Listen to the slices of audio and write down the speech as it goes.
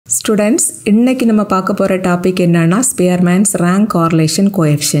Students, இன்னைக்கு நம்ம பார்க்க போற டாபிக் என்னன்னா Spearman's rank correlation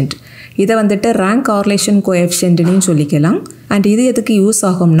coefficient. இத வந்துட்டு rank correlation coefficient ன்னு சொல்லிக்கலாம். and இது எதுக்கு யூஸ்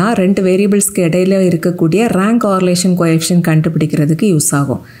ஆகும்னா ரெண்டு வேரியபிள்ஸ்க்கு இடையில இருக்கக்கூடிய rank correlation coefficient கண்டுபிடிக்கிறதுக்கு யூஸ்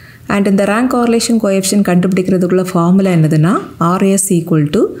ஆகும். and இந்த rank correlation coefficient கண்டுபிடிக்கிறதுக்குள்ள ஃபார்முலா என்னதுன்னா RS equal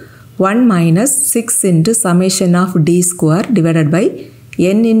to 1 minus 6 into summation of d square divided by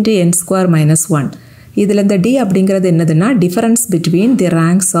n into n square minus 1. இதில் இந்த d அப்படிங்கிறது என்னதுன்னா difference between the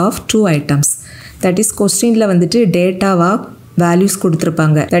ranks of two items. that is questionல வந்துட்டு டேட்டாவா values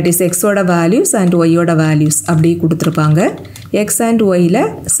கொடுத்திருப்பாங்க. that is x ஓட values and y ஓட values அப்படி கொடுத்திருப்பாங்க. x and y ல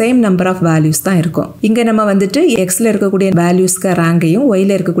same number of values தான் இருக்கும். இங்க நம்ம வந்துட்டு x ல இருக்கக்கூடிய valuesக்கு rankையும் y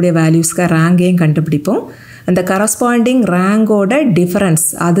ல இருக்கக்கூடிய valuesக்கு rankையும் கண்டுபிடிப்போம். அந்த corresponding rank ஓட difference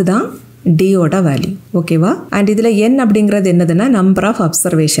அதுதான் d ஓட வேல்யூ ஓகேவா and இதுல n அப்படிங்கிறது என்னதுன்னா number of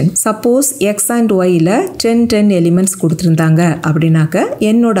observation. suppose x and y ல 10 elements கொடுத்திருந்தாங்க அப்படினாக்க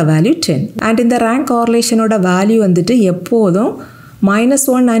n ஓட வேல்யூ 10 and இந்த rank correlation ஓட வேல்யூ வந்துட்டு எப்போதும்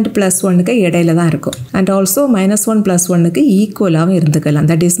 -1 and +1 க்கு இடையில தான் இருக்கும் and also -1 +1 க்கு ஈக்குவலாவும் இருந்துக்கலாம்.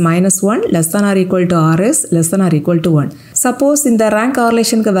 that is -1 less than or equal to rs less than or equal to 1. suppose இந்த rank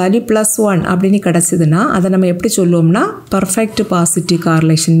correlation க்கு வேல்யூ +1 அப்படினு கிடைச்சதுனா அத நம்ம எப்படி சொல்லுவோம்னா perfect positive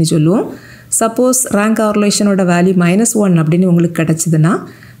correlation னு சொல்லுவோம். suppose rank correlation ஓட வேல்யூ -1 அப்படினு உங்களுக்கு கிடைச்சதுனா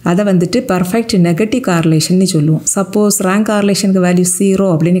அத வந்துட்டு perfect negative correlation னு சொல்லுவோம். suppose rank correlation க்கு வேல்யூ 0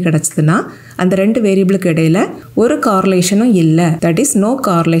 அப்படினு கிடைச்சதுனா அந்த ரெண்டு வேரியபிளுக்கு இடையில ஒரு correlationம் இல்ல. that is no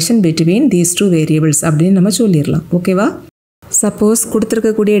correlation between these two variables அப்படினு நம்ம சொல்லிரலாம். ஓகேவா? suppose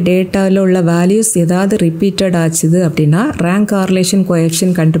கொடுத்திருக்கக்கூடிய டேட்டால உள்ள values ஏதாவது ரிப்பீட்டட் ஆச்சுது அப்படினா rank correlation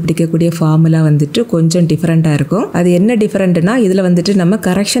coefficient கண்டுபிடிக்கக்கூடிய ஃபார்முலா வந்துட்டு கொஞ்சம் டிஃபரண்டா இருக்கும். அது என்ன டிஃபரண்ட்னா இதுல வந்துட்டு நம்ம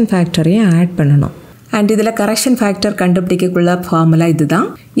கரெக்ஷன் ஃபேக்டரையும் ஆட் பண்ணனும். and இதில் correction factor கண்டுபிடிக்கக்குள்ள ஃபார்முலா இதுதான்.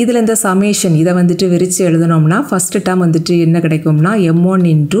 இதில் இந்த summation இதை வந்துட்டு விரிச்சு எழுதணும்னா first term வந்துட்டு என்ன கிடைக்கும்னா m1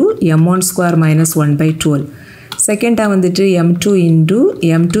 into m1 square minus 1 by 12. second term வந்துட்டு m2 into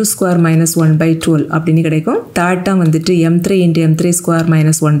m2 square minus 1 by 12 அப்படின்னு கிடைக்கும். third term வந்துட்டு m3 into m3 square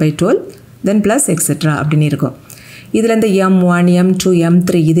minus 1 by 12 then plus etc. அப்படின்னு இருக்கும். இதில் இந்த m1, m2,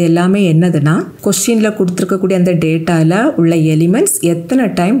 m3 இது எல்லாமே என்னதுன்னா கொஸ்டின்ல கொடுத்துருக்கக்கூடிய அந்த டேட்டால உள்ள எலிமெண்ட்ஸ் எத்தனை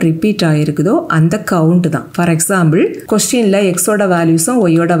டைம் ரிப்பீட் ஆகிருக்குதோ அந்த கவுண்ட் தான். ஃபார் எக்ஸாம்பிள் கொஸ்டின்ல எக்ஸோட வேல்யூஸும்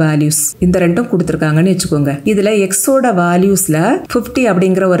ஒய்யோட வேல்யூஸ் இந்த ரெண்டும் கொடுத்துருக்காங்கன்னு வச்சுக்கோங்க. இதில் எக்ஸோட வேல்யூஸ்ல 50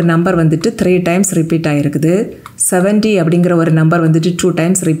 அப்படிங்கிற ஒரு நம்பர் வந்துட்டு 3 டைம்ஸ் ரிப்பீட் ஆகிருக்குது, 70 அப்படிங்கிற ஒரு நம்பர் வந்துட்டு 2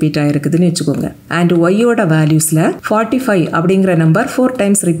 டைம்ஸ் ரிப்பீட் ஆகிருக்குதுன்னு வச்சுக்கோங்க. அண்ட் ஒய்யோட வேல்யூஸ்ல 45 அப்படிங்கிற நம்பர் 4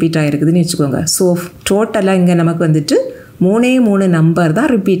 டைம்ஸ் ரிப்பீட் ஆகிருக்குதுன்னு வச்சுக்கோங்க. ஸோ டோட்டலாக இங்கே நமக்கு வந்துட்டு மூணு நம்பர் தான்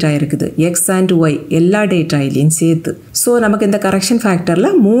ரிப்பீட் ஆயிருக்குது எக்ஸ் அண்ட் ஒய் எல்லா டேட்டாயிலையும் சேர்த்து. ஸோ நமக்கு இந்த கரெக்ஷன் ஃபேக்டர்ல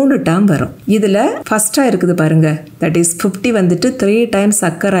 3 டேர்ம் வரும். இதுல ஃபர்ஸ்டா இருக்குது பாருங்க, தட் இஸ் 50 வந்துட்டு 3 டைம்ஸ்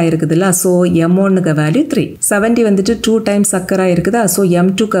அக்கர் ஆயிருக்குதுல்ல, ஸோ m1க்கு வேல்யூ 3. 70 வந்துட்டு 2 times occur ஆயிருக்குதா, so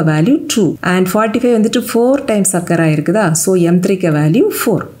m2க்கு value 2. And 45 வந்துட்டு 4 டைம்ஸ் அக்கர் ஆயிருக்குதா, ஸோ m3க்கு வேல்யூ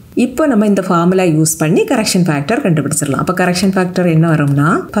 4. இப்போ நம்ம இந்த ஃபார்முலா யூஸ் பண்ணி கரெக்ஷன் ஃபேக்டர் கண்டுபிடிச்சிடலாம். அப்போ கரெக்ஷன் ஃபேக்டர் என்ன வரும்னா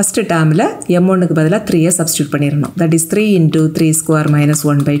ஃபர்ஸ்ட் டேர்மில் m1க்கு பதிலாக 3 சப்ஸ்டியூட் பண்ணிடணும். That is 3 into 3 square minus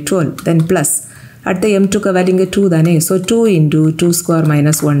 1 by 12 then plus அடுத்த m2க்கு வேல்யூ இங்கே 2 தானே, so 2 into 2 square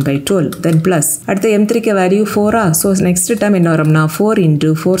minus 1 by 12 then plus அடுத்த m3க்கு வேல்யூ 4 ஸோ நெக்ஸ்ட் டேர்ம் என்ன வரும்னா 4 into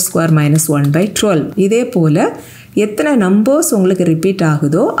 4 square minus 1 by 12. இதே போல் எத்தனை நம்பர்ஸ் உங்களுக்கு ரிப்பீட்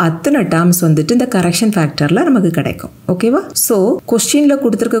ஆகுதோ அத்தனை டேர்ம்ஸ் வந்துட்டு இந்த கரெக்ஷன் ஃபேக்டர்ல நமக்கு கிடைக்கும். ஓகேவா? ஸோ கொஸ்டின்ல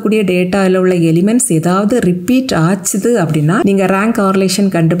கொடுத்துருக்கக்கூடிய டேட்டாவில் உள்ள எலிமெண்ட்ஸ் ஏதாவது ரிப்பீட் ஆச்சுது அப்படின்னா நீங்க ரேங்க் கார்லேஷன்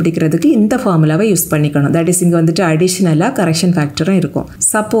கண்டுபிடிக்கிறதுக்கு இந்த ஃபார்முலாவை யூஸ் பண்ணிக்கணும். தட் இஸ் இங்க வந்துட்டு அடிஷனலா கரெக்ஷன் ஃபேக்டரும் இருக்கும்.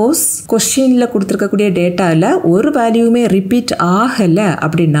 சப்போஸ் கொஸ்டின்ல கொடுத்துருக்கக்கூடிய டேட்டாவில் ஒரு வேல்யூமே ரிப்பீட் ஆகல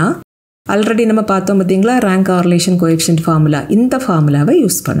அப்படின்னா ஆல்ரெடி நம்ம பார்த்தோம் பார்த்தீங்களா ரேங்க் கார்லேஷன் கோஎஃபிஷியன்ட் ஃபார்முலா, இந்த ஃபார்முலாவை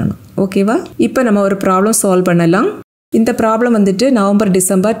யூஸ் பண்ணணும். ஓகேவா? இப்போ நம்ம ஒரு ப்ராப்ளம் சால்வ் பண்ணலாம். இந்த ப்ராப்ளம் வந்துட்டு நவம்பர்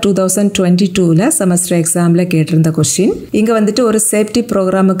டிசம்பர் 2022ல செமஸ்டர் எக்ஸாமில் கேட்டிருந்த கொஸ்டின். இங்கே வந்துட்டு ஒரு சேஃப்டி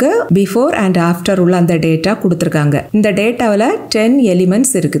ப்ரோக்ராமுக்கு பிஃபோர் அண்ட் ஆஃப்டர் உள்ள அந்த டேட்டா கொடுத்துருக்காங்க. இந்த டேட்டாவில் 10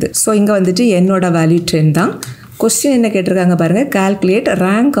 எலிமெண்ட்ஸ் இருக்குது. ஸோ இங்கே வந்துட்டு என்னோட வேல்யூ 10 தான். கொஸ்டின் என்ன கேட்டிருக்காங்க பாருங்க, கால்குலேட்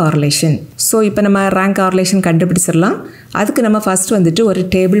ரேங்க் கார்லேஷன். ஸோ இப்போ நம்ம ரேங்க் கார்லேஷன் கண்டுபிடிச்சிடலாம். அதுக்கு நம்ம ஃபர்ஸ்ட் வந்துட்டு ஒரு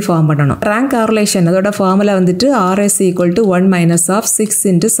டேபிள் ஃபார்ம் பண்ணணும். ரேங்க் கார்லேஷன் அதோட ஃபார்முலா வந்துட்டு RS equal to 1 minus of 6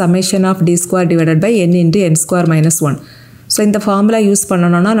 into summation of d square divided by n into n square minus 1. So இந்த ஃபார்முலா யூஸ்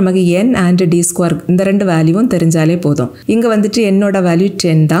பண்ணணும்னா நமக்கு n and d square இந்த ரெண்டு வேல்யூவும் தெரிஞ்சாலே போதும். இங்கே வந்துட்டு என்னோட வேல்யூ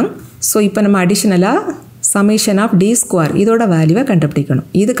 10 தான். ஸோ இப்போ நம்ம அடிஷனலாக சமேஷன் ஆஃப் d ஸ்கொயர் இதோட வேல்யூவை கண்டுபிடிக்கணும்.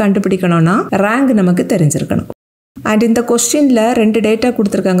 இது கண்டுபிடிக்கணும்னா ரேங்க் நமக்கு தெரிஞ்சிருக்கணும். அண்ட் இந்த கொஸ்டினில் 2 டேட்டா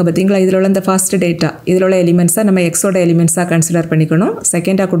கொடுத்துருக்காங்க பார்த்தீங்களா, இதில் உள்ள இந்த ஃபர்ஸ்ட் டேட்டா இதில் உள்ள எலிமெண்ட்ஸாக நம்ம எக்ஸோட எலிமெண்ட்ஸாக கன்சிடர் பண்ணிக்கணும்.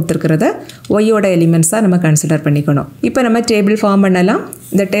 செகண்டாக கொடுத்துருக்கிறத ஒய்யோட எலிமெண்ட்ஸாக நம்ம கன்சிடர் பண்ணிக்கணும். இப்போ நம்ம டேபிள் ஃபார்ம் பண்ணலாம்.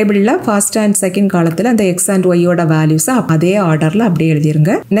 இந்த டேபிளில் ஃபர்ஸ்ட் அண்ட் செகண்ட் காலத்தில் அந்த எக்ஸ் அண்ட் ஒய்யோட வேல்யூஸை அதே ஆர்டரில் அப்படியே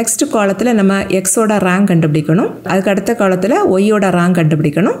எழுதிருங்க. நெக்ஸ்ட் காலத்தில் நம்ம எக்ஸோட ரேங்க் கண்டுபிடிக்கணும், அதுக்கு அடுத்த காலத்தில் ஒய்யோட ரேங்க்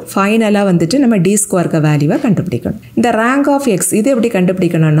கண்டுபிடிக்கணும், ஃபைனலாக வந்துட்டு நம்ம டி ஸ்கொயருக்கு வேல்யூவை கண்டுபிடிக்கணும். இந்த ரேங்க் ஆஃப் எக்ஸ் இது எப்படி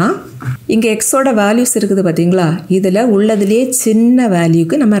கண்டுபிடிக்கணும்னா, இங்கே எக்ஸோட வேல்யூஸ் இருக்குது பார்த்தீங்களா, இதில் உள்ளதுலேயே சின்ன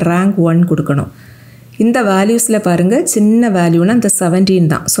வேல்யூக்கு நம்ம ரேங்க் 1 கொடுக்கணும். இந்த வேல்யூஸில் பாருங்கள், சின்ன வேல்யூனா இந்த 17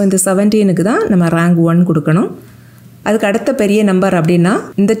 தான். ஸோ இந்த 17க்கு தான் நம்ம ரேங்க் 1 கொடுக்கணும். அதுக்கு அடுத்த பெரிய நம்பர் அப்படின்னா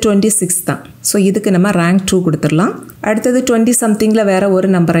இந்த 26 தான். ஸோ இதுக்கு நம்ம ரேங்க் 2 கொடுத்துடலாம். அடுத்தது 20 சம்திங்கில் வேறு ஒரு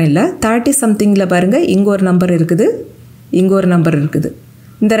நம்பரும் இல்லை. 30 சம்திங்கில் பாருங்கள், இங்கே ஒரு நம்பர் இருக்குது, இங்கே ஒரு நம்பர் இருக்குது.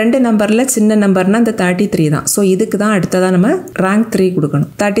 இந்த ரெண்டு நம்பரில் சின்ன நம்பர்னால் இந்த 33 தான். ஸோ இதுக்கு தான் அடுத்ததாக நம்ம ரேங்க் 3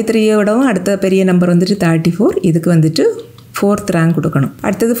 கொடுக்கணும். 33யோடவும் அடுத்த பெரிய நம்பர் வந்துட்டு 34, இதுக்கு வந்துட்டு 4th ரேங்க் கொடுக்கணும்.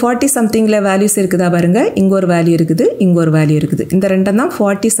 அடுத்தது 40 சம்திங்கில் வேல்யூஸ் இருக்குதா பாருங்கள், இங்கே ஒரு வேல்யூ இருக்குது, இங்கே ஒரு வேல்யூ இருக்குது. இந்த ரெண்டும் தான்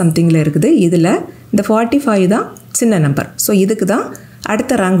 40 சம்திங்கில் இருக்குது. இதில் இந்த 45 தான் சின்ன நம்பர். ஸோ இதுக்கு தான்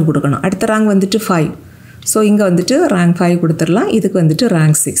அடுத்த ரேங்க் கொடுக்கணும். அடுத்த ரேங்க் வந்துட்டு 5. ஸோ இங்கே வந்துட்டு ரேங்க் 5 கொடுத்துடலாம். இதுக்கு வந்துட்டு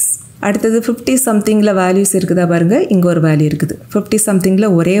ரேங்க் 6. அடுத்தது 50 சம்திங்கில் வேல்யூஸ் இருக்குதா பாருங்கள், இங்கே ஒரு வேல்யூ இருக்குது. 50 சம்திங்கில்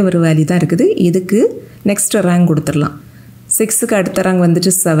ஒரே ஒரு வேல்யூ தான் இருக்குது. இதுக்கு நெக்ஸ்ட் ரேங்க் கொடுத்துடலாம். 6க்கு அடுத்த ரேங்க்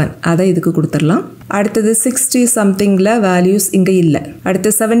வந்துட்டு 7, அதை இதுக்கு கொடுத்துடலாம். அடுத்தது 60 சம்திங்கில் வேல்யூஸ் இங்கே இல்லை. அடுத்து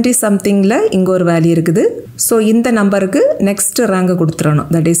 70 சம்திங்கில் இங்கே ஒரு வேல்யூ இருக்குது. ஸோ இந்த நம்பருக்கு நெக்ஸ்ட் ரேங்கை கொடுத்துடணும்.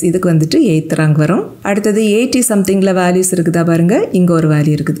 தட் இஸ் இதுக்கு வந்துட்டு 8th ரேங்க் வரும். அடுத்தது 80 சம்திங்கில் வேல்யூஸ் இருக்குதா பாருங்கள், இங்கே ஒரு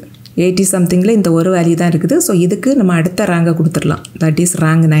வேல்யூ இருக்குது. 80 சம்திங்கில் இந்த ஒரு வேல்யூ தான் இருக்குது. ஸோ இதுக்கு நம்ம அடுத்த ரேங்கை கொடுத்துடலாம். That is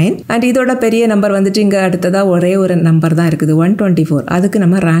rank 9. அண்ட் இதோட பெரிய நம்பர் வந்துட்டு இங்கே அடுத்ததாக ஒரே ஒரு நம்பர் தான் இருக்குது, 124. அதுக்கு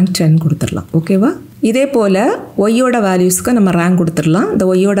நம்ம ரேங்க் 10 கொடுத்துடலாம். ஓகேவா? இதே போல் ஒய்யோட வேல்யூஸ்க்கு நம்ம ரேங்க் கொடுத்துடலாம். இந்த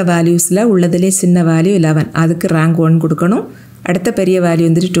ஒய்யோட வேல்யூஸில் உள்ளதுலே சின்ன வேல்யூ 11, அதுக்கு ரேங்க் 1 கொடுக்கணும். அடுத்த பெரிய வேல்யூ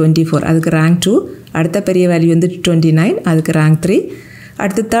வந்துட்டு 24, அதுக்கு ரேங்க் 2. அடுத்த பெரிய வேல்யூ வந்துட்டு 29, அதுக்கு ரேங்க் 3.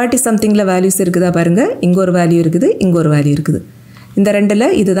 அடுத்து 30 சம்திங்கில் வேல்யூஸ் இருக்குதா பாருங்கள், இங்கே ஒரு வேல்யூ இருக்குது, இங்கே ஒரு வேல்யூ இருக்குது. இந்த ரெண்டில்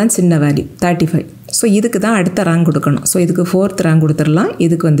இதுதான் சின்ன வேல்யூ 35. ஸோ இதுக்கு தான் அடுத்த ரேங்க் கொடுக்கணும். ஸோ இதுக்கு 4th ரேங்க் கொடுத்துடலாம்.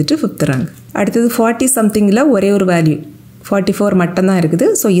 இதுக்கு வந்துட்டு 5th ரேங்க். அடுத்தது 40 சம்திங்கில் ஒரே ஒரு வேல்யூ 44 மட்டும்தான் இருக்குது.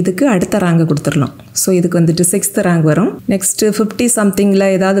 ஸோ இதுக்கு அடுத்த ரேங்கை கொடுத்துடலாம். ஸோ இதுக்கு வந்துட்டு 6th ரேங்க் வரும். நெக்ஸ்ட்டு 50 சம்திங்கில்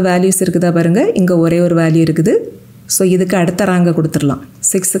ஏதாவது வேல்யூஸ் இருக்குதா பாருங்கள், இங்கே ஒரே ஒரு வேல்யூ இருக்குது. ஸோ இதுக்கு அடுத்த ரேங்கை கொடுத்துடலாம்.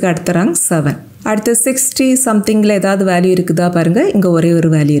 6க்கு அடுத்த ரேங்க் 7. அடுத்து 60 சம்திங்கில் ஏதாவது வேல்யூ இருக்குதா பாருங்கள், இங்கே ஒரே ஒரு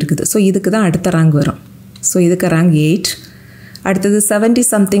வேல்யூ இருக்குது. ஸோ இதுக்கு தான் அடுத்த ரேங்க் வரும். ஸோ இதுக்கு ரேங்க் 8. அடுத்தது 70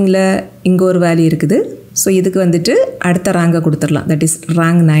 சம்திங்கில் இங்கே ஒரு வேல்யூ இருக்குது. ஸோ இதுக்கு வந்துட்டு அடுத்த ரேங்கை கொடுத்துடலாம். That is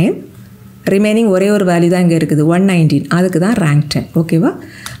rank 9. ரிமைனிங் ஒரே ஒரு வேல்யூ தான் இங்கே இருக்குது, 119. அதுக்கு தான் ரேங்க் 10. ஓகேவா?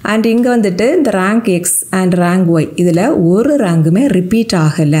 அண்ட் இங்கே வந்துட்டு இந்த rank X and rank Y இதில் ஒரு ரேங்குமே ரிப்பீட்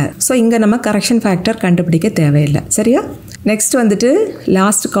ஆகலை. ஸோ இங்கே நம்ம கரெக்ஷன் ஃபேக்டர் கண்டுபிடிக்க தேவையில்லை. சரியா? நெக்ஸ்ட் வந்துட்டு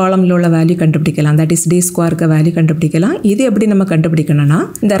லாஸ்ட் காலமில் உள்ள வேல்யூ கண்டுபிடிக்கலாம். தட் இஸ் டி ஸ்கொயருக்கு வேல்யூ கண்டுபிடிக்கலாம். இது எப்படி நம்ம கண்டுபிடிக்கணும்னா,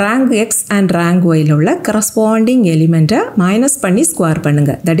 இந்த rank X and rank while உள்ள கரஸ்பாண்டிங் எலிமெண்ட்டை மைனஸ் பண்ணி ஸ்கொயர்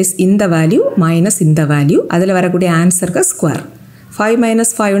பண்ணுங்கள். தட் இஸ் இந்த வேல்யூ மைனஸ் இந்த வேல்யூ, அதில் வரக்கூடிய ஆன்சருக்கு ஸ்கொயர். 5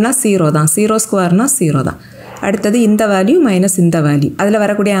 மைனஸ் 5னா 0 தான், 0 ஸ்கொயர்னா 0 தான். அடுத்தது இந்த வேல்யூ மைனஸ் இந்த வேல்யூ, அதில்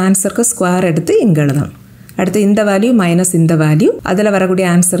வரக்கூடிய ஆன்சருக்கு ஸ்கொயர் எடுத்து இங்கே எழுதணும். அடுத்து இந்த வேல்யூ மைனஸ் இந்த வேல்யூ, அதில் வரக்கூடிய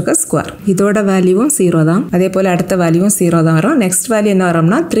ஆன்சருக்கு ஸ்கொயர். இதோட வேல்யூவும் 0 தான். அதே போல் அடுத்த வேல்யூவும் 0 தான் வரும். நெக்ஸ்ட் வேல்யூ என்ன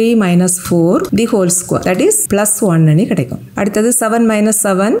வரும்னா 3 minus 4 the whole square, that is +1 கிடைக்கும். அடுத்தது 7 மைனஸ்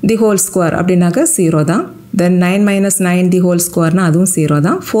 7 தி ஹோல் ஸ்கொயர் அப்படின்னாக்க 0 தான். தென் 9 மைனஸ் 9 தி ஹோல் ஸ்கொயர்னா அதுவும் 0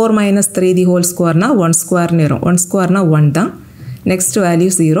 தான். 4 மைனஸ் 3 தி ஹோல் ஸ்கொயர்னா 1 ஸ்கொயர்னு வரும். 1 ஸ்கொயர்னா 1 தான். Next value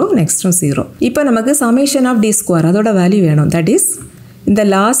 0, நெக்ஸ்ட்டும் 0. இப்போ நமக்கு சமேஷன் ஆஃப் டி ஸ்கொயர் அதோட வேல்யூ வேணும். தட் இஸ் இந்த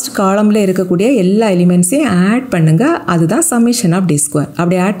லாஸ்ட் காலமில் இருக்கக்கூடிய எல்லா எலிமெண்ட்ஸையும் ஆட் பண்ணுங்கள், அதுதான் சமேஷன் ஆஃப் டி ஸ்கொயர்.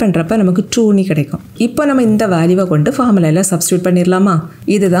 அப்படி ஆட் பண்ணுறப்ப நமக்கு 2 கிடைக்கும். இப்போ நம்ம இந்த வேல்யூவை கொண்டு ஃபார்முலாவில் சப்ஸ்டியூட் பண்ணிடலாமா?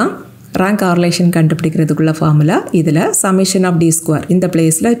 இதுதான் ரேங்க் கார்லேஷன் கண்டுபிடிக்கிறதுக்குள்ள ஃபார்முலா. இதில் சமேஷன் ஆஃப் டி ஸ்கொயர் இந்த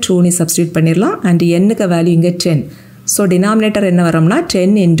பிளேஸில் 2 சப்ஸ்டியூட் பண்ணிடலாம். அண்ட் என்னுக்கு வேல்யூ இங்கே 10. ஸோ டினாமினேட்டர் என்ன வரும்னா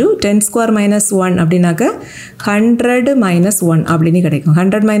 10 × 10 ஸ்கொயர் மைனஸ் 1 அப்படின்னாக்க 100 மைனஸ் 1 அப்படின்னு கிடைக்கும்.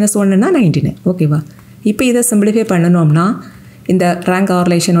 100 மைனஸ் 1னா 99. ஓகேவா? இப்போ இதை சிம்பிளிஃபை பண்ணணும்னா இந்த ரேங்க்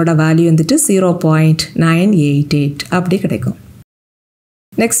கார்லேஷனோட வேல்யூ வந்துட்டு 0.988 அப்படி கிடைக்கும்.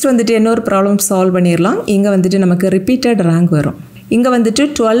 நெக்ஸ்ட் வந்துட்டு இன்னொரு ப்ராப்ளம் சால்வ் பண்ணிடலாம். இங்கே வந்துட்டு நமக்கு ரிப்பீட்டட் ரேங்க் வரும். இங்கே வந்துட்டு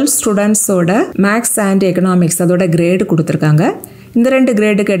 12 ஸ்டூடெண்ட்ஸோட மேக்ஸ் அண்ட் எக்கனாமிக்ஸ் அதோட கிரேடு கொடுத்துருக்காங்க. இந்த ரெண்டு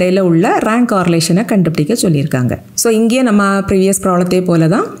கிரேடுக்கு இடையில உள்ள ரேங்க் கார்லேஷனை கண்டுபிடிக்க சொல்லியிருக்காங்க. ஸோ இங்கேயே நம்ம ப்ரீவியஸ் ப்ராப்ளத்தே போல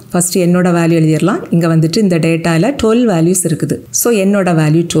தான் ஃபஸ்ட்டு என்னோட வேல்யூ எழுதிடலாம். இங்கே வந்துட்டு இந்த டேட்டாவில் 12 வேல்யூஸ் இருக்குது. ஸோ என்னோட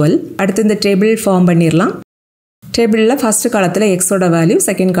வேல்யூ 12. அடுத்து இந்த டேபிள் ஃபார்ம் பண்ணிடலாம். டேபிளில் ஃபஸ்ட்டு காலத்தில் எக்ஸோட வேல்யூ,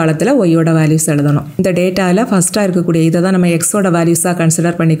 செகண்ட் காலத்தில் ஒய்யோட வேல்யூஸ் எழுதணும். இந்த டேட்டாவில் ஃபஸ்ட்டாக இருக்கக்கூடிய இதை தான் நம்ம எக்ஸோட வேல்யூஸாக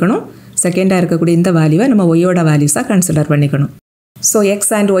கன்சிடர் பண்ணிக்கணும். செகண்டாக இருக்கக்கூடிய இந்த வேல்யூவை நம்ம ஒய்யோட வேல்யூஸாக கன்சிடர் பண்ணிக்கணும். ஸோ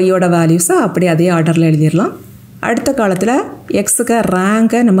எக்ஸ் அண்ட் ஒய்யோட வேல்யூஸை அப்படி அதே ஆர்டரில் எழுதிடலாம். அடுத்த காலத்தில் எக்ஸுக்கு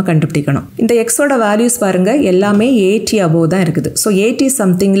ரேங்கை நம்ம கண்டுபிடிக்கணும். இந்த எக்ஸோட வேல்யூஸ் பாருங்கள் எல்லாமே 80 above தான் இருக்குது. ஸோ 80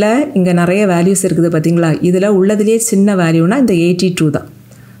 சம்திங்கில் இங்கே நிறைய வேல்யூஸ் இருக்குது பார்த்தீங்களா. இதில் உள்ளதுலேயே சின்ன வேல்யூனா இந்த 82 தான்.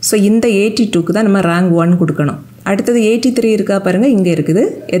 ஸோ இந்த 82க்கு தான் நம்ம ரேங்க் 1 கொடுக்கணும். அடுத்தது 83 இருக்கா பாருங்கள், இங்கே இருக்குது.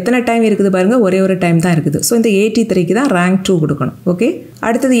 எத்தனை டைம் இருக்குது பாருங்கள், ஒரே ஒரு டைம் தான் இருக்குது. ஸோ இந்த 83க்கு தான் ரேங்க் 2 கொடுக்கணும். ஓகே,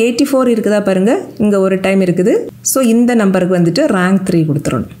 அடுத்தது 84 இருக்குதா பாருங்கள், இங்கே ஒரு டைம் இருக்குது. ஸோ இந்த நம்பருக்கு வந்துட்டு ரேங்க் 3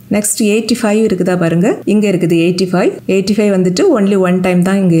 கொடுத்துடணும். நெக்ஸ்ட் 85 இருக்குதா பாருங்கள், இங்கே இருக்குது 85 வந்துட்டு ஒன்லி 1 டைம்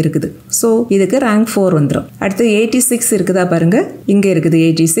தான் இங்கே இருக்குது. ஸோ இதுக்கு ரேங்க் 4 வந்துடும். அடுத்து 86 இருக்குதா பாருங்கள், இங்கே இருக்குது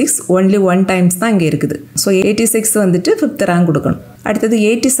 86 ஒன்லி 1 டைம்ஸ் தான் இங்கே இருக்குது. ஸோ 86 வந்துட்டு 5th ரேங்க் கொடுக்கணும். அடுத்தது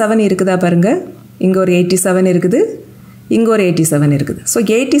 87 இருக்குதா பாருங்கள், இங்கே ஒரு 87 இருக்குது, இங்கே ஒரு 87 இருக்குது. ஸோ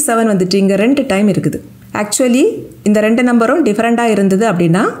 87 வந்துட்டு இங்கே 2 டைம் இருக்குது. ஆக்சுவலி இந்த 2 நம்பரும் டிஃப்ரெண்ட்டாக இருந்தது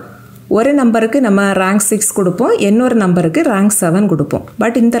அப்படின்னா ஒரு நம்பருக்கு நம்ம ரேங்க் 6 கொடுப்போம், இன்னொரு நம்பருக்கு ரேங்க் 7 கொடுப்போம்.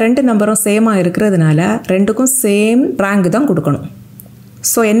 பட் இந்த 2 நம்பரும் சேமாக இருக்கிறதுனால ரெண்டுக்கும் சேம் ரேங்க் தான் கொடுக்கணும்.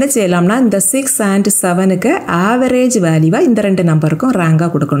 ஸோ என்ன செய்யலாம்னா இந்த 6 and 7க்கு ஆவரேஜ் வேல்யூவாக இந்த 2 நம்பருக்கும்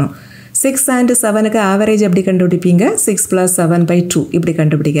ரேங்காக கொடுக்கணும். 6 and 7க்கு ஆவரேஜ் எப்படி கண்டுபிடிப்பீங்க, 6 + 7/2 இப்படி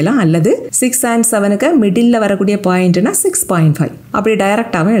கண்டுபிடிக்கலாம். அல்லது 6 and 7க்கு மிடில் வரக்கூடிய பாயிண்ட்னா 6.5 அப்படி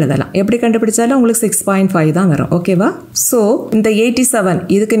டைரக்டாகவும் எழுதலாம். எப்படி கண்டுபிடிச்சாலும் உங்களுக்கு 6.5 தான் வரும். ஓகேவா? ஸோ இந்த 87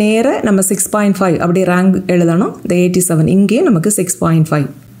 இதுக்கு நேர நம்ம 6.5 அப்படி ரேங்க் எழுதணும். இந்த 87 இங்கேயும் நமக்கு 6.5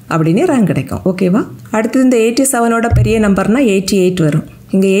 அப்படின்னு ரேங்க் கிடைக்கும். ஓகேவா? அடுத்தது இந்த 87ஓட பெரிய நம்பர்னா 88 வரும்.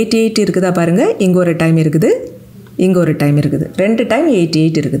 இங்கே 88 இருக்குதா பாருங்கள், இங்கே ஒரு டைம் இருக்குது, இங்கே ஒரு டைம் இருக்குது, 2 டைம்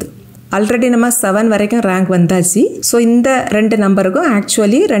 88 இருக்குது. ஆல்ரெடி நம்ம 7 வரைக்கும் ரேங்க் வந்தாச்சு. ஸோ இந்த 2 நம்பருக்கும்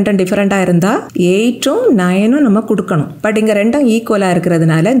ஆக்சுவலி 2 டிஃப்ரெண்ட்டாக இருந்தால் 8ம் 9ம் நம்ம கொடுக்கணும். பட் இங்கே 2ம் ஈக்குவலாக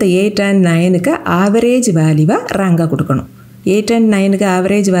இருக்கிறதுனால இந்த 8 and 9க்கு ஆவரேஜ் வேல்யூவாக ரேங்காக கொடுக்கணும். 8 and 9க்கு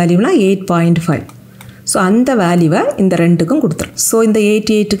ஆவரேஜ் வேல்யூனா 8.5. ஸோ அந்த வேல்யூவை இந்த 2க்கும் கொடுத்துரும். ஸோ இந்த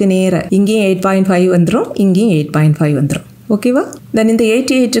 88க்கு நேர இங்கேயும் 8.5 வந்துடும், இங்கேயும் 8.5 வந்துடும். ஓகேவா? தென் இந்த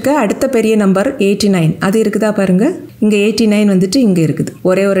 88க்கு அடுத்த பெரிய நம்பர் 89 அது இருக்குதா பாருங்கள், இங்கே 89 வந்துட்டு இங்கே இருக்குது,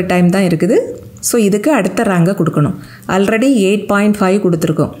 ஒரே ஒரு டைம் தான் இருக்குது. ஸோ இதுக்கு அடுத்த ரேங்கை கொடுக்கணும். ஆல்ரெடி 8.5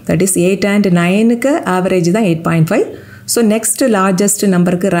 கொடுத்துருக்கோம். தட் இஸ் 8 and 9க்கு ஆவரேஜ் தான் 8.5. ஸோ நெக்ஸ்ட் லார்ஜஸ்ட்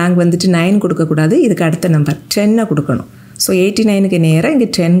நம்பருக்கு ரேங்க் வந்துட்டு 9 கொடுக்கக்கூடாது, இதுக்கு அடுத்த நம்பர் 10 கொடுக்கணும். ஸோ 89க்கு நேராக இங்கே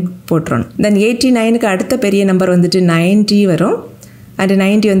 10 போட்டுறணும். தென் 89க்கு அடுத்த பெரிய நம்பர் வந்துட்டு 90 வரும். அண்ட்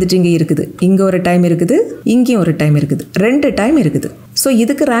 90 வந்துட்டு இங்கே இருக்குது, இங்கே ஒரு டைம் இருக்குது, இங்கேயும் ஒரு டைம் இருக்குது, 2 டைம் இருக்குது. ஸோ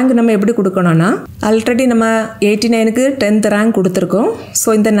இதுக்கு ரேங்க் நம்ம எப்படி கொடுக்கணும்னா ஆல்ரெடி நம்ம 89க்கு 10th ரேங்க் கொடுத்துருக்கோம். ஸோ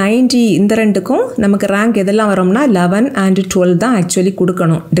இந்த 90 இந்த 2க்கும் நமக்கு ரேங்க் எதெல்லாம் வரும்னா 11 and 12 தான் ஆக்சுவலி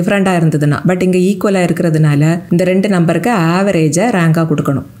கொடுக்கணும் டிஃப்ரெண்ட்டாக இருந்ததுன்னா. பட் இங்கே ஈக்குவலாக இருக்கிறதுனால இந்த 2 நம்பருக்கு ஆவரேஜை ரேங்காக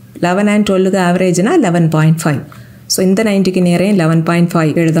கொடுக்கணும். 11 and 12க்கு ஆவரேஜ்னா 11.5. ஸோ இந்த 90க்கு நேரம்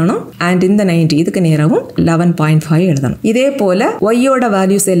 11.5 எழுதணும். அண்ட் இந்த 90 இதுக்கு நேரமும் 11.5 எழுதணும். இதே போல் ஒய்யோட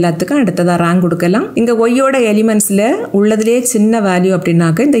வேல்யூஸ் எல்லாத்துக்கும் அடுத்ததாக ரேங்க் கொடுக்கலாம். இங்கே ஒய்யோட எலிமெண்ட்ஸில் உள்ளதுலேயே சின்ன வேல்யூ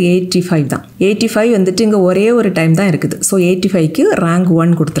அப்படின்னாக்க இந்த 85 தான். 85 வந்துட்டு இங்கே ஒரே ஒரு டைம் தான் இருக்குது. ஸோ 85க்கு ரேங்க்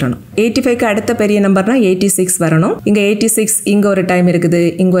 1 கொடுத்துடணும். 85க்கு அடுத்த பெரிய நம்பர்னா 86 வரணும். இங்கே 86 இங்கே ஒரு டைம் இருக்குது,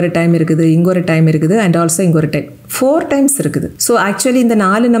 இங்கே ஒரு டைம் இருக்குது, இங்கே ஒரு டைம் இருக்குது, அண்ட் ஆல்சோ இங்கே ஒரு டைம் 4 டைம்ஸ் இருக்குது. ஸோ ஆக்சுவலி இந்த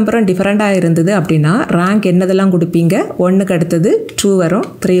 4 நம்பரும் டிஃப்ரெண்ட்டாக இருந்தது அப்படின்னா ரேங்க் என்னதெல்லாம் கொடுப்பீங்க, 1க்கு அடுத்தது 2 வரும்,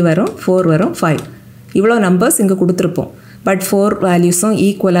 3 வரும், 4 வரும், 5 இவ்வளோ நம்பர்ஸ் இங்கே கொடுத்துருப்போம். பட் 4 வேல்யூஸும்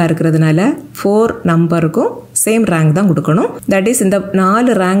ஈக்குவலாக இருக்கிறதுனால 4 நம்பருக்கும் சேம் ரேங்க் தான் கொடுக்கணும். தட் இஸ் இந்த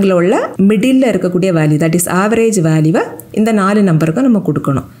 4 ரேங்கில் உள்ள மிடில் இருக்கக்கூடிய வேல்யூ, தட் இஸ் ஆவரேஜ் வேல்யூவை இந்த 4 நம்பருக்கும் நம்ம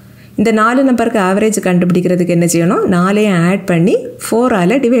கொடுக்கணும். இந்த 4 நம்பருக்கு ஆவரேஜ் கண்டுபிடிக்கிறதுக்கு என்ன செய்யணும், 4ஐயும் ஆட் பண்ணி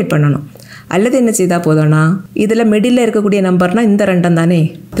 4ஆல் டிவைட் பண்ணணும். அல்லது என்ன செய்தால் போதும்னா இதில் மிடில் இருக்கக்கூடிய நம்பர்னால் இந்த 2 தானே,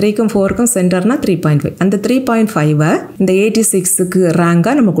 3க்கும் 4க்கும் சென்டர்னா 3.5. அந்த 3.5ஐ இந்த 86க்கு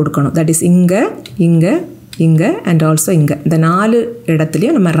ரேங்காக நம்ம கொடுக்கணும். தட் இஸ் இங்கே, இங்கே, இங்கே அண்ட் ஆல்சோ இங்கே இந்த 4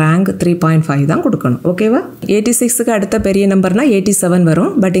 இடத்துலையும் நம்ம ரேங்க் 3.5 தான் கொடுக்கணும். ஓகேவா? 86க்கு அடுத்த பெரிய நம்பர்னா 87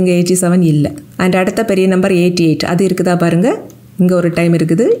 வரும். பட் இங்கே 87 இல்லை. அண்ட் அடுத்த பெரிய நம்பர் 88 அது இருக்குதா பாருங்கள், இங்கே ஒரு டைம்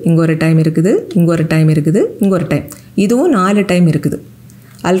இருக்குது, இங்கே ஒரு டைம் இருக்குது, இங்கே ஒரு டைம் இருக்குது, இங்கே ஒரு டைம், இதுவும் 4 டைம் இருக்குது.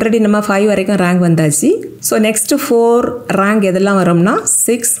 ஆல்ரெடி நம்ம 5 வரைக்கும் ரேங்க் வந்தாச்சு. ஸோ நெக்ஸ்ட்டு 4 ரேங்க் எதெல்லாம் வரும்னா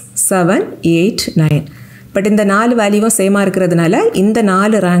 6, 7, 8, 9. பட் இந்த 4 வேல்யூவும் சேமாக இருக்கிறதுனால இந்த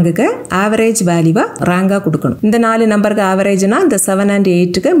 4 ரேங்குக்கு ஆவரேஜ் வேல்யூவாக ரேங்காக கொடுக்கணும். இந்த 4 நம்பருக்கு ஆவரேஜ்னா இந்த 7 and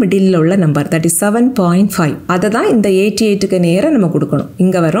 8க்கு மிடில் உள்ள நம்பர், தட் இஸ் 7.5. அதை தான் இந்த 88க்கு நேராக நம்ம கொடுக்கணும்.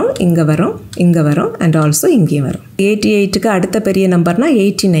 இங்கே வரும், இங்கே வரும், இங்கே வரும் அண்ட் ஆல்சோ இங்கேயும் வரும். 88க்கு அடுத்த பெரிய நம்பர்னா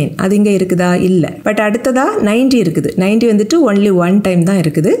 89 அது இங்கே இருக்குதா, இல்லை. பட் அடுத்ததாக 90 இருக்குது. 90 வந்துட்டு ஒன்லி 1 டைம் தான்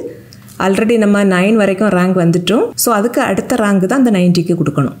இருக்குது. ஆல்ரெடி நம்ம 9 வரைக்கும் ரேங்க் வந்துட்டோம். ஸோ அதுக்கு அடுத்த ரேங்க் தான் அந்த 90க்கு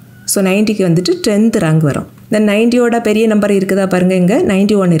கொடுக்கணும். ஸோ 90க்கு வந்துட்டு 10th ரேங்க் வரும். தென் 90யோட பெரிய நம்பர் இருக்குதா பாருங்கள், இங்கே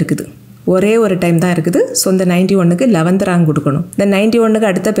 91 இருக்குது. ஒரே ஒரு டைம் தான் இருக்குது. ஸோ இந்த 91க்கு 11th ரேங்க் கொடுக்கணும். இந்த 91க்கு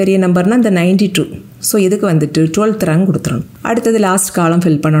அடுத்த பெரிய நம்பர்னா இந்த 92. ஸோ இதுக்கு வந்துட்டு 12th ரேங்க் கொடுத்துடணும். அடுத்தது லாஸ்ட் காலம்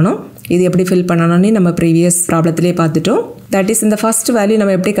ஃபில் பண்ணணும். இது எப்படி ஃபில் பண்ணணும்னு நம்ம ப்ரீவியஸ் ப்ராப்ளத்திலே பார்த்துட்டோம். தட் இஸ் இந்த ஃபர்ஸ்ட் வேல்யூ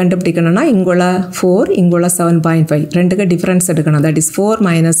நம்ம எப்படி கண்டுபிடிக்கணும்னா இங்குள்ள 4 இங்குள்ள 7.5 ரெண்டுக்கு டிஃப்ரென்ஸ் எடுக்கணும். தட் இஸ் 4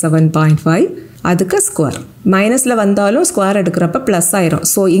 - 7.5 அதுக்கு ஸ்கொயர். மைனஸில் வந்தாலும் ஸ்கொயர் எடுக்கிறப்ப ப்ளஸ் ஆயிரும்.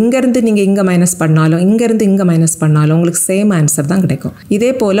 ஸோ இங்கேருந்து நீங்கள் இங்கே மைனஸ் பண்ணாலும் இங்கேருந்து இங்கே மைனஸ் பண்ணாலும் உங்களுக்கு சேம் ஆன்சர் தான் கிடைக்கும். இதே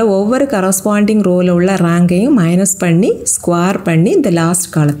போல் ஒவ்வொரு கரஸ்பாண்டிங் ரோவில் உள்ள ரேங்கையும் மைனஸ் பண்ணி ஸ்கொயர் பண்ணி இந்த லாஸ்ட்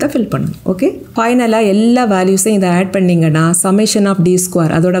காலத்தை ஃபில் பண்ணணும். ஓகே, ஃபைனலாக எல்லா வேல்யூஸையும் இதை ஆட் பண்ணிங்கன்னா சமேஷன் ஆஃப் டி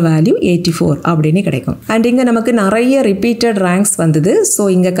ஸ்கொயர் அதோட வேல்யூ 84 அப்படின்னு கிடைக்கும். அண்ட் இங்கே நமக்கு நிறைய ரிப்பீட்டட் ரேங்க்ஸ் வந்தது. ஸோ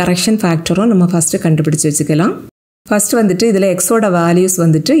இங்கே கரெக்ஷன் ஃபேக்டரும் நம்ம ஃபஸ்ட்டு கண்டுபிடிச்சி வச்சுக்கலாம். ஃபர்ஸ்ட் வந்துட்டு இதில் எக்ஸோட வேல்யூஸ்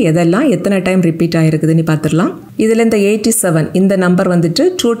வந்துட்டு எதெல்லாம் எத்தனை டைம் ரிப்பீட் ஆகிருக்குதுன்னு பார்த்துடலாம். இதில் இந்த 87 இந்த நம்பர் வந்துட்டு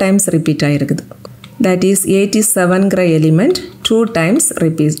 2 டைம்ஸ் ரிப்பீட் ஆகிருக்குது. That is 87ங்கிற element 2 times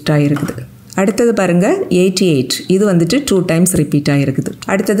repeat ஆகிருக்குது. அடுத்தது பாருங்கள் 88 இது வந்துட்டு 2 டைம்ஸ் ரிப்பீட் ஆகிருக்குது.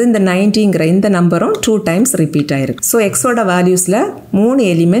 அடுத்தது இந்த 90ங்கிற இந்த நம்பரும் 2 டைம்ஸ் ரிப்பீட் ஆகிருக்கு. ஸோ எக்ஸோட வேல்யூஸில் 3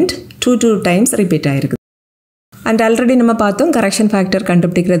 எலிமெண்ட் 2 டைம்ஸ் ரிப்பீட் ஆகிருக்கு. அண்ட் ஆல்ரெடி நம்ம பார்த்தோம் கரெக்ஷன் ஃபேக்டர்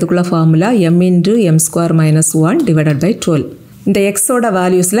கண்டுபிடிக்கிறதுக்குள்ள ஃபார்முலா m/m² - 1 / 12. இந்த எக்ஸோட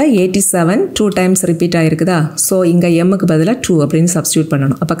வேல்யூஸில் 87 2 டைம்ஸ் ரிப்பீட் ஆகிருக்குதா. ஸோ இங்கே எம்முக்கு பதிலாக 2 அப்படின்னு சப்ஸ்டியூட்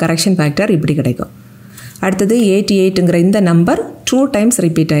பண்ணணும். அப்போ கரெக்ஷன் ஃபேக்டர் இப்படி கிடைக்கும். அடுத்தது 88ங்கிற இந்த நம்பர் 2 டைம்ஸ்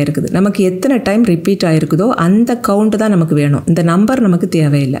ரிப்பீட் ஆகிருக்குது. நமக்கு எத்தனை டைம் ரிப்பீட் ஆகிருக்குதோ அந்த கவுண்ட் தான் நமக்கு வேணும். இந்த நம்பர் நமக்கு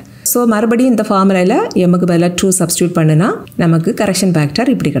தேவையில்லை. ஸோ மறுபடியும் இந்த ஃபார்முலாவில் எம்முக்கு பதிலாக 2 சப்ஸ்டியூட் பண்ணினா நமக்கு கரெக்ஷன்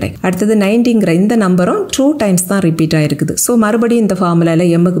ஃபேக்டர் இப்படி கிடைக்கும். அடுத்தது 90ங்கிற இந்த நம்பரும் 2 டைம்ஸ் தான் ரிப்பீட் ஆகிருக்குது. ஸோ மறுபடியும் இந்த ஃபார்முலாவில்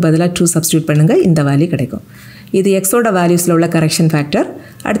எம்முக்கு பதிலாக 2 சப்ஸ்டியூட் பண்ணுங்கள், இந்த வேல்யூ கிடைக்கும். இது எக்ஸோட வேல்யூஸில் உள்ள கரெக்ஷன் ஃபேக்டர்.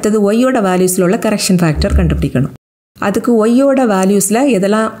 அடுத்தது ஒய்யோட வேல்யூஸில் உள்ள கரெக்ஷன் ஃபேக்டர் கண்டுபிடிக்கணும். அதுக்கு ஒய்யோட வேல்யூஸில்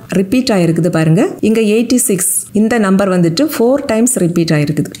எதெல்லாம் ரிப்பீட் ஆகிருக்குது பாருங்கள். இங்கே 86 இந்த நம்பர் வந்துட்டு 4 டைம்ஸ் ரிப்பீட்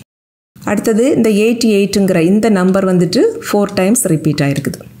ஆகிருக்குது. அடுத்தது இந்த 88ங்கிற இந்த நம்பர் வந்துட்டு 4 டைம்ஸ் ரிப்பீட்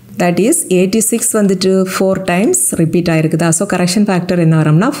ஆகிருக்குது. தட் இஸ் 86 வந்துட்டு 4 times repeat ஆகிருக்குதா. So correction factor என்ன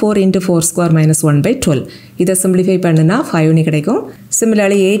வரும்னா 4 × 4² - 1/12. இதை சிம்பிளிஃபை பண்ணுனா 5 கிடைக்கும்.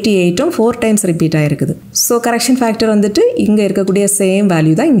 சிமிலர்லி 88ம் 4 டைம்ஸ் ரிப்பீட் ஆகிருக்குது. ஸோ கரெக்ஷன் ஃபேக்டர் வந்துட்டு இங்கே இருக்கக்கூடிய சேம்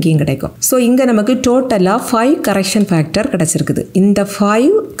வேல்யூ தான் இங்கேயும் கிடைக்கும். ஸோ இங்கே நமக்கு டோட்டலாக 5 கரெக்ஷன் ஃபேக்டர் கிடச்சிருக்குது. இந்த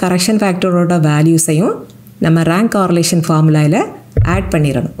 5 கரெக்ஷன் ஃபேக்டரோட வேல்யூஸையும் நம்ம ரேங்க் கார்லேஷன் ஃபார்முலாவில் ஆட்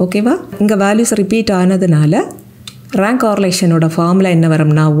பண்ணிடணும். ஓகேவா, இங்கே வேல்யூஸ் ரிப்பீட் ஆனதுனால ரேங்க் கார்லேஷனோட ஃபார்முலா என்ன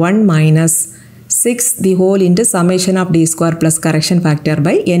வரும்னா 1 - 6 the whole into summation of D square plus correction factor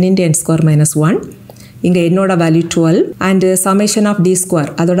by n × n² - 1. இங்கே என்னோட value 12 and summation of D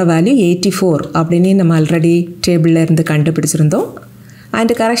square அதோட வேல்யூ 84 அப்படின்னு நம்ம ஆல்ரெடி டேபிளில் இருந்து கண்டுபிடிச்சிருந்தோம்.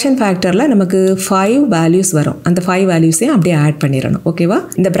 அண்ட் கரெக்ஷன் ஃபேக்டரில் நமக்கு 5 வேல்யூஸ் வரும். அந்த 5 வேல்யூஸையும் அப்படியே ஆட் பண்ணிடணும். ஓகேவா,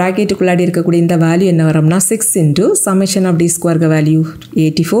 இந்த ப்ராக்கெட்டுக்குள்ளாடி இருக்கக்கூடிய இந்த வேல்யூ என்ன வரும்னா 6 இன்ட்டு சமேஷன் ஆஃப் டி ஸ்கொயருக்கு வேல்யூ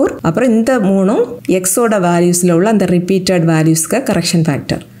 84. அப்புறம் இந்த 3ம் எக்ஸோட வேல்யூஸில் உள்ள அந்த ரிப்பீட்டட் வேல்யூஸ்க்கு கரெக்ஷன்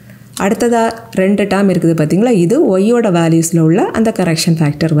ஃபேக்டர். அடுத்ததாக 2 டேர்ம் இருக்குது பார்த்தீங்களா, இது ஒய்யோட வேல்யூஸில் உள்ள அந்த கரெக்ஷன்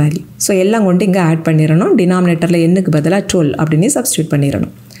ஃபேக்டர் வேல்யூ. ஸோ எல்லாம் கொண்டு இங்கே ஆட் பண்ணிடணும். டினாமினேட்டரில் என்னுக்கு பதிலாக 12 அப்படின்னு சப்ஸ்டியூட்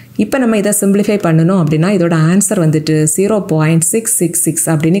பண்ணிடணும். இப்போ நம்ம இதை சிம்பிளிஃபை பண்ணணும் அப்படின்னா இதோட ஆன்சர் வந்துட்டு 0.666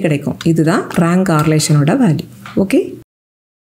 அப்படின்னு கிடைக்கும். இதுதான் ரேங்க் கார்லேஷனோட வேல்யூ. ஓகே.